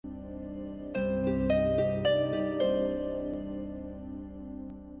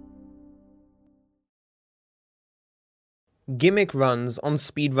Gimmick runs on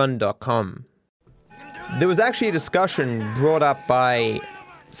speedrun.com. There was actually a discussion brought up by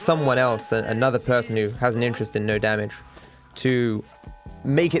someone else, another person who has an interest in no damage, to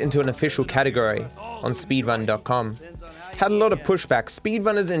make it into an official category on speedrun.com. Had a lot of pushback.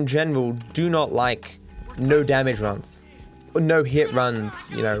 Speedrunners in general do not like no damage runs, or no hit runs,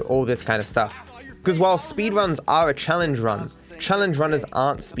 all this kind of stuff. Because while speedruns are a challenge runners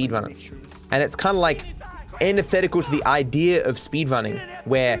aren't speedrunners. And it's kind of like antithetical to the idea of speedrunning,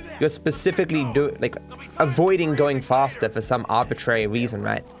 where you're specifically avoiding going faster for some arbitrary reason,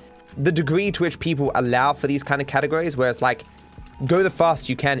 right? The degree to which people allow for these kind of categories, where it's like, go the fastest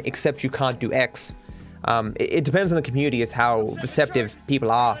you can, except you can't do X. It depends on the community as how receptive people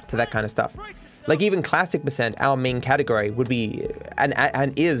are to that kind of stuff. Like even Classic Percent, our main category, would be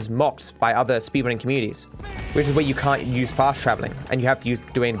and is mocked by other speedrunning communities, which is where you can't use fast traveling and you have to use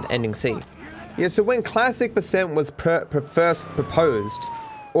doing ending C. Yeah, so when Classic Percent was first proposed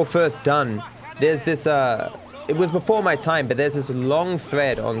or first done, there's this it was before my time, but there's this long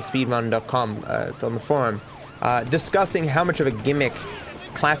thread on speedrun.com, it's on the forum, discussing how much of a gimmick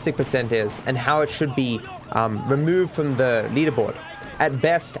Classic Percent is and how it should be removed from the leaderboard. At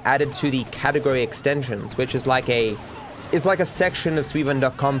best, added to the category extensions, which is like a section of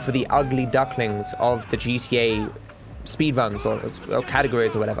speedrun.com for the ugly ducklings of the GTA speedruns or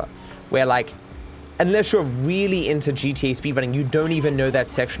categories or whatever, where like, unless you're really into GTA speedrunning, you don't even know that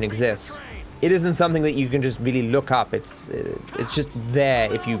section exists. It isn't something that you can just really look up. It's just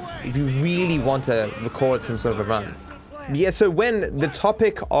there if you really want to record some sort of a run. Yeah, so when the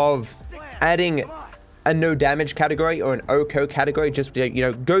topic of adding a no damage category or an OCO category, just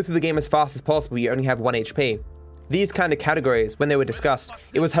go through the game as fast as possible, you only have 1 HP. These kind of categories, when they were discussed,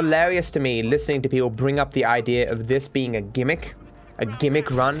 it was hilarious to me listening to people bring up the idea of this being a gimmick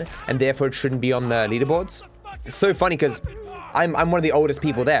run, and therefore it shouldn't be on the leaderboards. It's so funny because I'm one of the oldest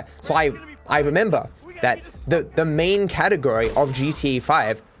people there, so I remember that the main category of GTA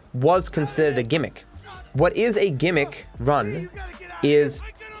 5 was considered a gimmick. What is a gimmick run is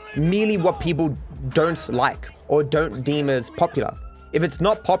merely what people don't like or don't deem as popular. If it's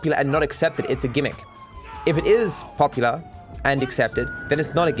not popular and not accepted, it's a gimmick. If it is popular and accepted, then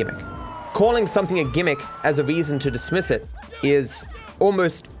it's not a gimmick. Calling something a gimmick as a reason to dismiss it is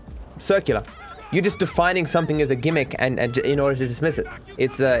almost circular. You're just defining something as a gimmick and in order to dismiss it.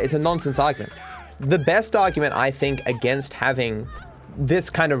 It's a nonsense argument. The best argument, I think, against having this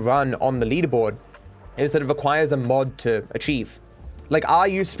kind of run on the leaderboard is that it requires a mod to achieve. Like, are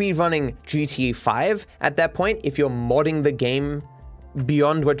you speedrunning GTA 5 at that point if you're modding the game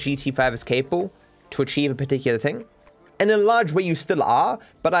beyond what GTA 5 is capable to achieve a particular thing? And in a large way you still are,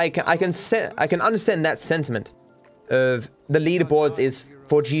 but I can understand that sentiment of the leaderboards is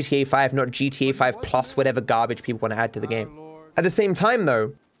for GTA 5, not GTA 5 plus whatever garbage people want to add to the game. At the same time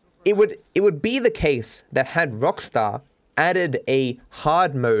though, it would be the case that had Rockstar added a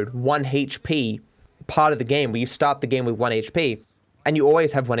hard mode 1 HP part of the game where you start the game with 1 HP, and you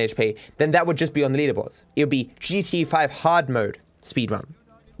always have 1 HP, then that would just be on the leaderboards. It would be GTA 5 hard mode speedrun.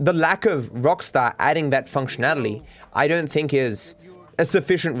 The lack of Rockstar adding that functionality, I don't think is a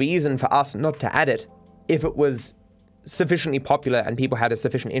sufficient reason for us not to add it if it was sufficiently popular and people had a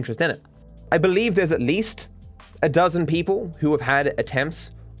sufficient interest in it. I believe there's at least a dozen people who have had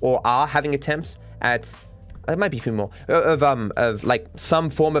attempts or are having attempts at, it might be a few more, of like some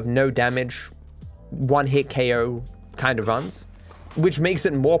form of no damage, 1 hit KO kind of runs, which makes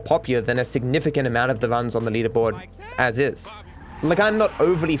it more popular than a significant amount of the runs on the leaderboard as is. Like, I'm not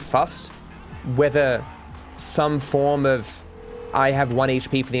overly fussed whether some form of I have 1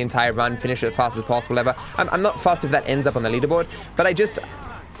 HP for the entire run, finish it as fast as possible, whatever. I'm not fussed if that ends up on the leaderboard, but I just,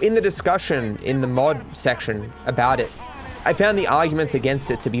 in the discussion in the mod section about it, I found the arguments against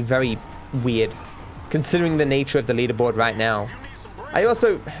it to be very weird, considering the nature of the leaderboard right now. I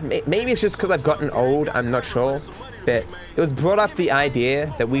also, maybe it's just because I've gotten old, I'm not sure, but it was brought up the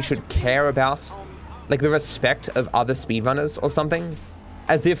idea that we should care about, like, the respect of other speedrunners or something,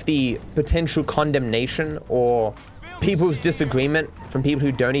 as if the potential condemnation or people's disagreement from people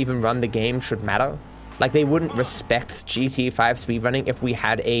who don't even run the game should matter. Like, they wouldn't respect GTA 5 speedrunning if we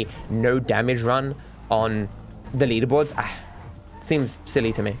had a no damage run on the leaderboards. Seems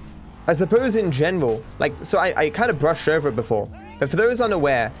silly to me. I suppose in general, like, so I kind of brushed over it before, but for those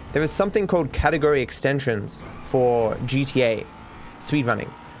unaware, there is something called category extensions for GTA speedrunning,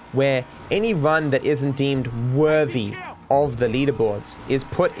 where any run that isn't deemed worthy of the leaderboards is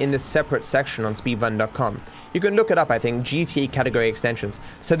put in this separate section on speedrun.com. You can look it up, I think, GTA category extensions.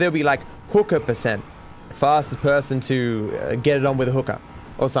 So there'll be like hooker percent, fastest person to get it on with a hooker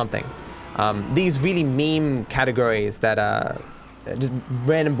or something. these really meme categories that are just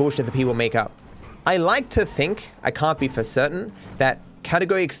random bullshit that people make up. I like to think, I can't be for certain, that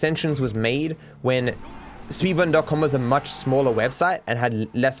category extensions was made when speedrun.com was a much smaller website and had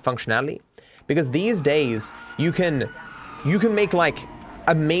less functionality. Because these days, you can make like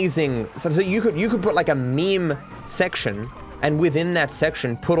amazing, so you could put like a meme section, and within that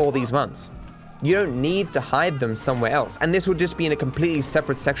section put all these runs. You don't need to hide them somewhere else, and this would just be in a completely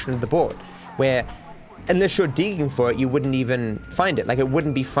separate section of the board, where unless you're digging for it, you wouldn't even find it. Like, it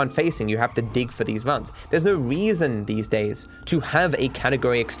wouldn't be front facing, you have to dig for these runs. There's no reason these days to have a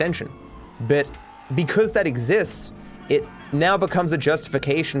category extension, but because that exists, it now becomes a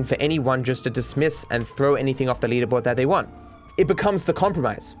justification for anyone just to dismiss and throw anything off the leaderboard that they want. It becomes the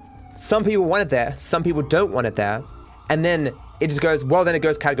compromise. Some people want it there, some people don't want it there, and then it just goes, well, then it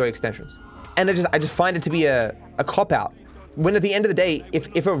goes category extensions. And I just find it to be a cop-out. When at the end of the day,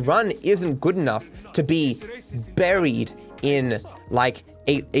 if a run isn't good enough to be buried in like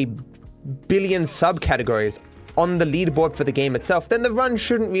a billion subcategories on the leaderboard for the game itself, then the run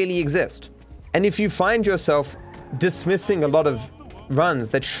shouldn't really exist. And if you find yourself dismissing a lot of runs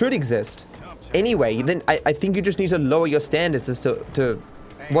that should exist anyway, then I think you just need to lower your standards as to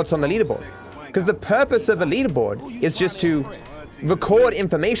what's on the leaderboard. Because the purpose of a leaderboard is just to record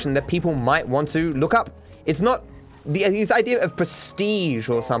information that people might want to look up. It's not this idea of prestige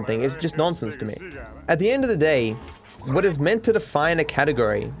or something. It's just nonsense to me. At the end of the day, what is meant to define a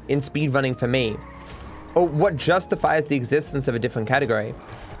category in speedrunning for me, or what justifies the existence of a different category,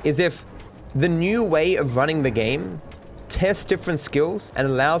 is if the new way of running the game tests different skills and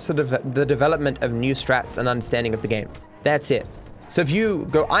allows for the development of new strats and understanding of the game. That's it. So if you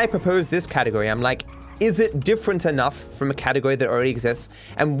go, I propose this category, I'm like, is it different enough from a category that already exists?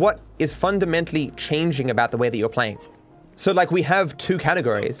 And what is fundamentally changing about the way that you're playing? So like, we have two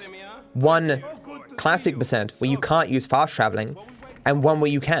categories. One, classic percent, where you can't use fast traveling, and one where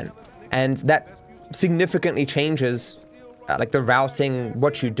you can. And that significantly changes like the routing,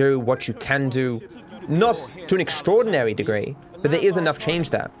 what you do, what you can do. Not to an extraordinary degree, but there is enough change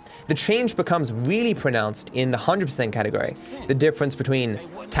there. The change becomes really pronounced in the 100% category. The difference between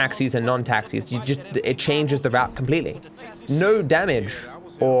taxis and non-taxis, it changes the route completely. No damage,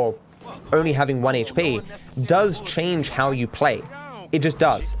 or only having 1 HP, does change how you play. It just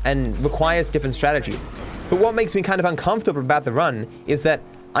does, and requires different strategies. But what makes me kind of uncomfortable about the run is that,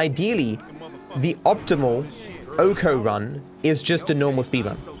 ideally, the optimal OCO run is just a normal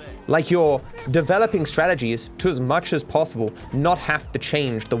speedrun. Like, you're developing strategies to, as much as possible, not have to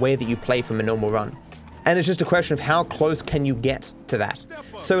change the way that you play from a normal run. And it's just a question of how close can you get to that.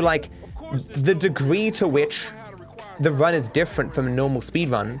 So like, the degree to which the run is different from a normal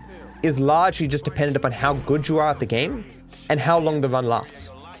speedrun is largely just dependent upon how good you are at the game and how long the run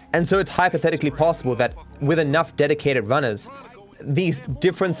lasts. And so it's hypothetically possible that with enough dedicated runners, these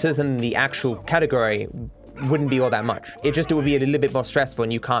differences in the actual category wouldn't be all that much. It would be a little bit more stressful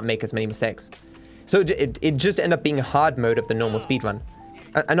and you can't make as many mistakes. So it just ended up being a hard mode of the normal speedrun.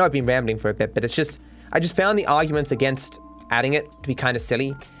 I know I've been rambling for a bit, but I just found the arguments against adding it to be kind of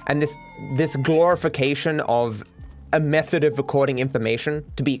silly. And this glorification of a method of recording information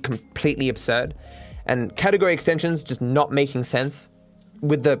to be completely absurd. And category extensions just not making sense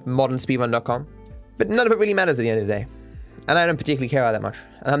with the modern speedrun.com. But none of it really matters at the end of the day. And I don't particularly care about that much.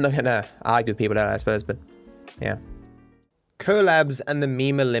 And I'm not gonna argue with people about it, I suppose, but yeah. Collabs and the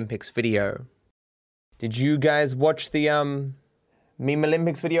Meme Olympics video. Did you guys watch the Meme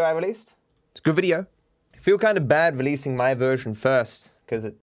Olympics video I released? It's a good video. I feel kind of bad releasing my version first, because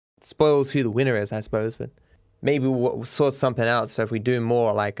it spoils who the winner is, I suppose, but maybe we'll sort something out, so if we do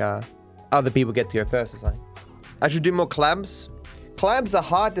more, like, other people get to go first or something. I should do more collabs. Collabs are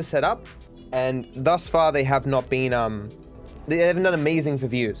hard to set up, and thus far they have not been, they haven't done amazing for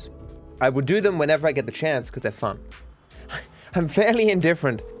views. I will do them whenever I get the chance, because they're fun. I'm fairly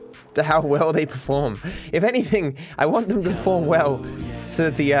indifferent to how well they perform. If anything, I want them to perform well,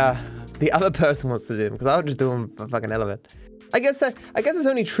 so that the other person wants to do them, because I'll just do them for fucking hell of it. I guess it's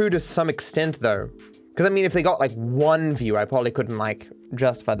only true to some extent, though. Because, I mean, if they got, like, 1 view, I probably couldn't, like,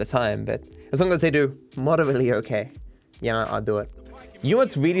 justify the time, but as long as they do moderately okay, yeah, I'll do it. You know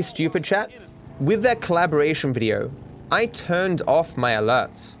what's really stupid, chat? With that collaboration video, I turned off my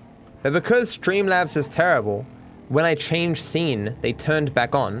alerts. But because Streamlabs is terrible, when I changed scene, they turned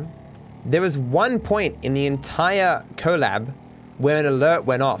back on. There was one point in the entire collab where an alert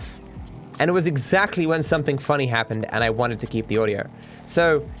went off. And it was exactly when something funny happened and I wanted to keep the audio.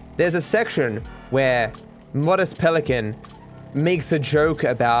 So there's a section where Modest Pelican makes a joke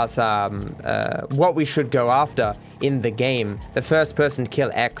about what we should go after in the game. The first person to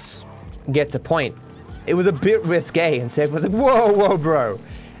kill X gets a point, it was a bit risque, and Seth was like, whoa, bro.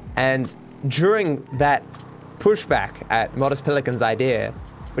 And during that pushback at Modest Pelican's idea,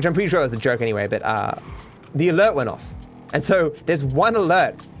 which I'm pretty sure was a joke anyway, but the alert went off. And so there's one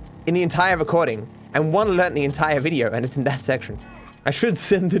alert in the entire recording and one alert in the entire video, and it's in that section. I should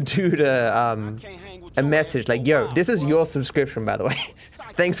send the dude a message like, yo, this is your subscription, by the way.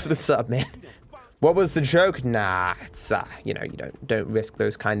 Thanks for the sub, man. What was the joke? Nah, it's, you know, you don't risk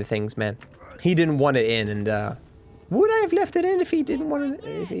those kind of things, man. He didn't want it in, and would I have left it in if he didn't want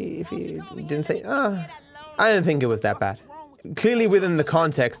it, if he didn't say, I don't think it was that bad. Clearly within the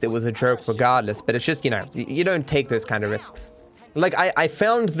context, it was a joke regardless, but it's just, you know, you don't take those kind of risks. Like, I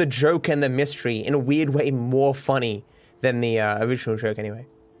found the joke and the mystery in a weird way more funny than the original joke anyway.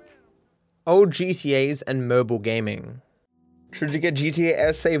 Old GTAs and mobile gaming. Should you get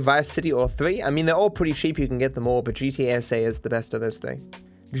GTA SA, Vice City, or 3? I mean, they're all pretty cheap, you can get them all, but GTA SA is the best of those three.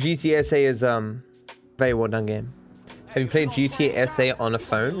 GTA SA is, very well done game. Have you played GTA SA on a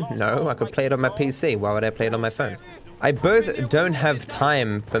phone? No, I could play it on my PC. Why would I play it on my phone? I both don't have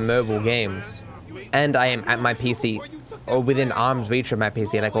time for mobile games, and I am at my PC, or within arm's reach of my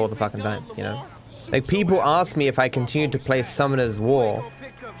PC, like all the fucking time, you know? Like, people ask me if I continue to play Summoner's War,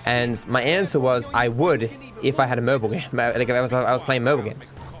 and my answer was I would if I had a mobile game. Like, if I was playing mobile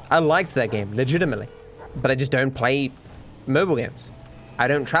games. I liked that game, legitimately, but I just don't play mobile games. I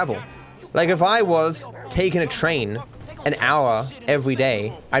don't travel. Like, if I was taking a train an hour every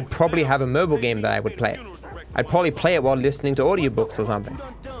day, I'd probably have a mobile game that I would play. I'd probably play it while listening to audiobooks or something,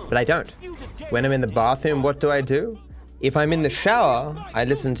 but I don't. When I'm in the bathroom, what do? If I'm in the shower, I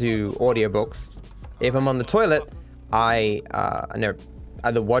listen to audiobooks. If I'm on the toilet, I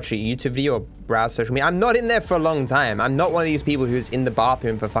either watch a YouTube video or browse social media. I'm not in there for a long time. I'm not one of these people who's in the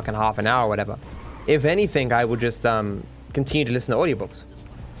bathroom for fucking half an hour or whatever. If anything, I would just continue to listen to audiobooks.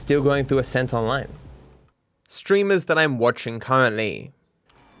 Still going through Ascent Online. Streamers that I'm watching currently.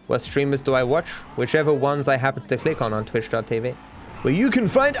 What streamers do I watch? Whichever ones I happen to click on twitch.tv, where you can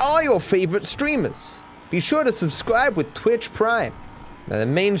find all your favorite streamers. Be sure to subscribe with Twitch Prime. Now, the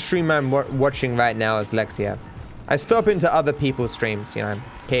main streamer I'm watching right now is Lexiev. I stop into other people's streams, you know, I'm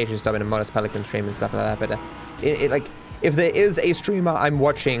occasionally stop into Modest Pelican stream and stuff like that, but like, if there is a streamer I'm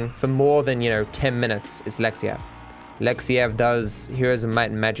watching for more than, 10 minutes, it's Lexiev. Lexiev does Heroes of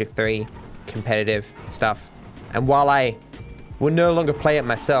Might and Magic 3 competitive stuff. And while I will no longer play it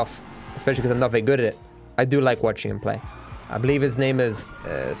myself, especially because I'm not very good at it, I do like watching him play. I believe his name is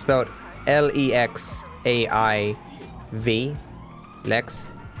spelled L-E-X-A-I-V. Lex?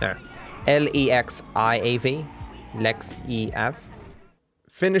 No. L-E-X-I-A-V. Lex E-Av.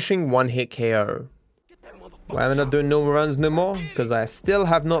 Finishing one-hit KO. Why am I not doing normal runs no more? Because I still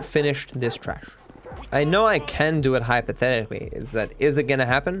have not finished this trash. I know I can do it hypothetically. Is it gonna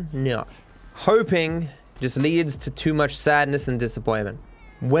happen? No. Hoping just leads to too much sadness and disappointment.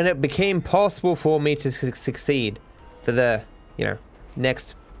 When it became possible for me to succeed for the,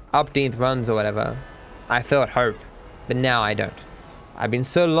 next upteenth runs or whatever, I felt hope, but now I don't. I've been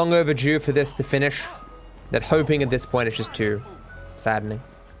so long overdue for this to finish that hoping at this point is just too saddening.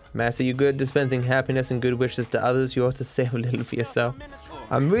 Master, you good dispensing happiness and good wishes to others, you ought to save a little for yourself.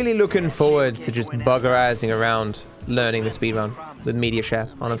 I'm really looking forward to just buggerizing around learning the speedrun with Media Share,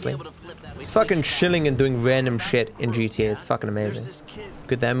 honestly. It's fucking chilling and doing random shit in GTA is fucking amazing.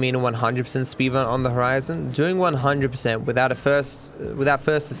 Could that mean a 100% speedrun on the horizon? Doing 100% without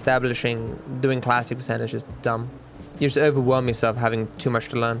first establishing doing classic percent is just dumb. You just overwhelm yourself having too much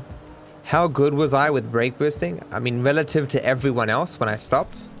to learn. How good was I with brake boosting? I mean, relative to everyone else when I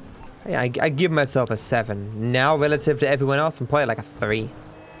stopped, I give myself a 7. Now, relative to everyone else, I'm probably like a 3.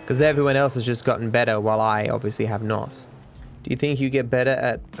 Because everyone else has just gotten better while I obviously have not. Do you think you get better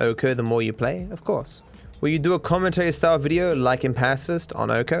at Oko the more you play? Of course. Will you do a commentary style video like in Pacifist on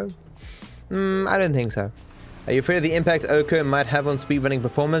Oko? I don't think so. Are you afraid of the impact Oko might have on speedrunning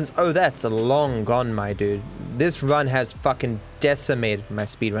performance? Oh, that's long gone, my dude. This run has fucking decimated my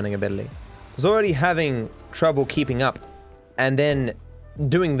speedrunning ability. I was already having trouble keeping up, and then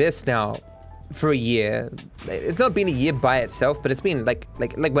doing this now for a year. It's not been a year by itself, but it's been like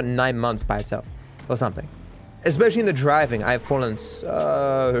what, 9 months by itself or something. Especially in the driving, I've fallen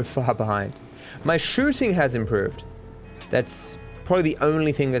so far behind. My shooting has improved. That's probably the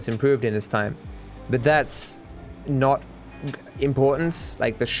only thing that's improved in this time, but that's not important.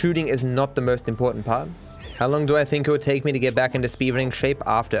 Like, the shooting is not the most important part. How long do I think it would take me to get back into speedrunning shape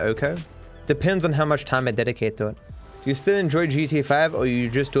after Oko? Depends on how much time I dedicate to it. Do you still enjoy GTA 5 or you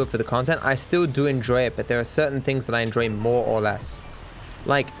just do it for the content? I still do enjoy it, but there are certain things that I enjoy more or less.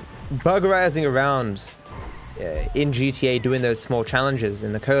 Like, buggerizing around in GTA doing those small challenges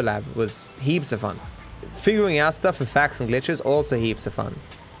in the collab was heaps of fun. Figuring out stuff for facts and glitches, also heaps of fun.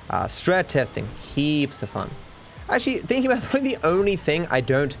 Strat testing, heaps of fun. Actually, thinking about it, probably the only thing I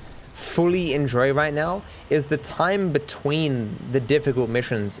don't fully enjoy right now is the time between the difficult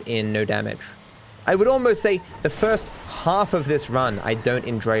missions in No Damage. I would almost say the first half of this run I don't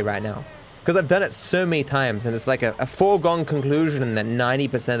enjoy right now. Because I've done it so many times, and it's like a foregone conclusion that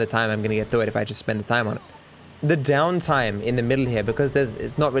 90% of the time I'm going to get through it if I just spend the time on it. The downtime in the middle here, because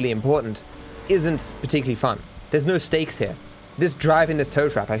it's not really important, isn't particularly fun. There's no stakes here. This driving this tow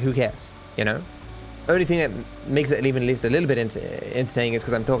trap, like who cares, you know? Only thing that makes it even at least a little bit entertaining is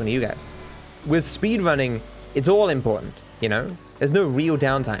because I'm talking to you guys. With speedrunning, it's all important, you know? There's no real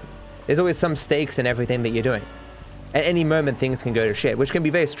downtime. There's always some stakes in everything that you're doing. At any moment, things can go to shit, which can be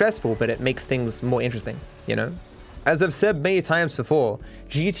very stressful, but it makes things more interesting, you know? As I've said many times before,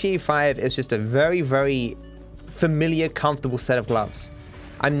 GTA 5 is just a very, very familiar, comfortable set of gloves.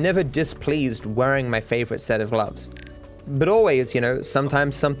 I'm never displeased wearing my favorite set of gloves. But always, you know,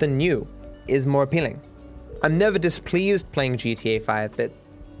 sometimes something new is more appealing. I'm never displeased playing GTA 5, but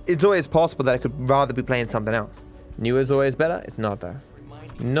it's always possible that I could rather be playing something else. New is always better? It's not though.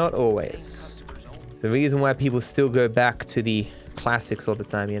 Not always. It's the reason why people still go back to the classics all the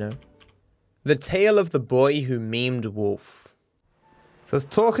time, you know? The Tale of the Boy Who Memed Wolf. So I was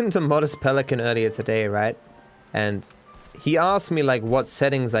talking to Modest Pelican earlier today, right? And he asked me like what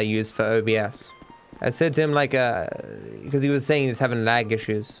settings I use for OBS. I said to him like, because he was saying he's having lag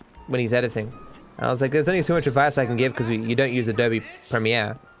issues when he's editing. And I was like, there's only so much advice I can give because you don't use Adobe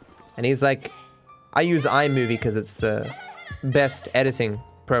Premiere. And he's like, I use iMovie because it's the best editing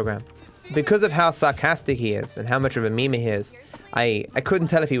program. Because of how sarcastic he is and how much of a meme he is, I couldn't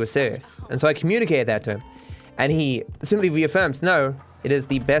tell if he was serious. And so I communicated that to him. And he simply reaffirms, no, it is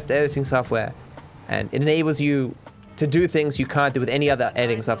the best editing software. And it enables you to do things you can't do with any other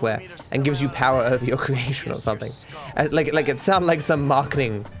editing software and gives you power over your creation or something. Like it sounded like some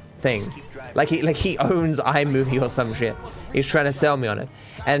marketing thing. Like he owns iMovie or some shit. He's trying to sell me on it.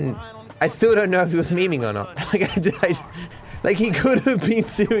 And I still don't know if he was memeing or not. Like he could have been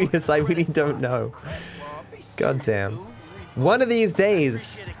serious, I really don't know. God damn. One of these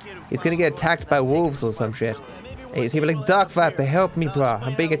days, he's gonna get attacked by wolves or some shit. And he's gonna be like, Dark Viper, help me, bro.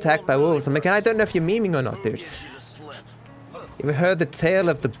 I'm being attacked by wolves. I'm like, I don't know if you're memeing or not, dude. You ever heard the tale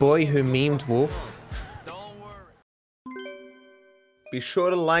of the boy who memed wolf? Be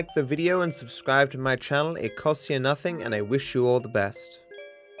sure to like the video and subscribe to my channel. It costs you nothing, and I wish you all the best.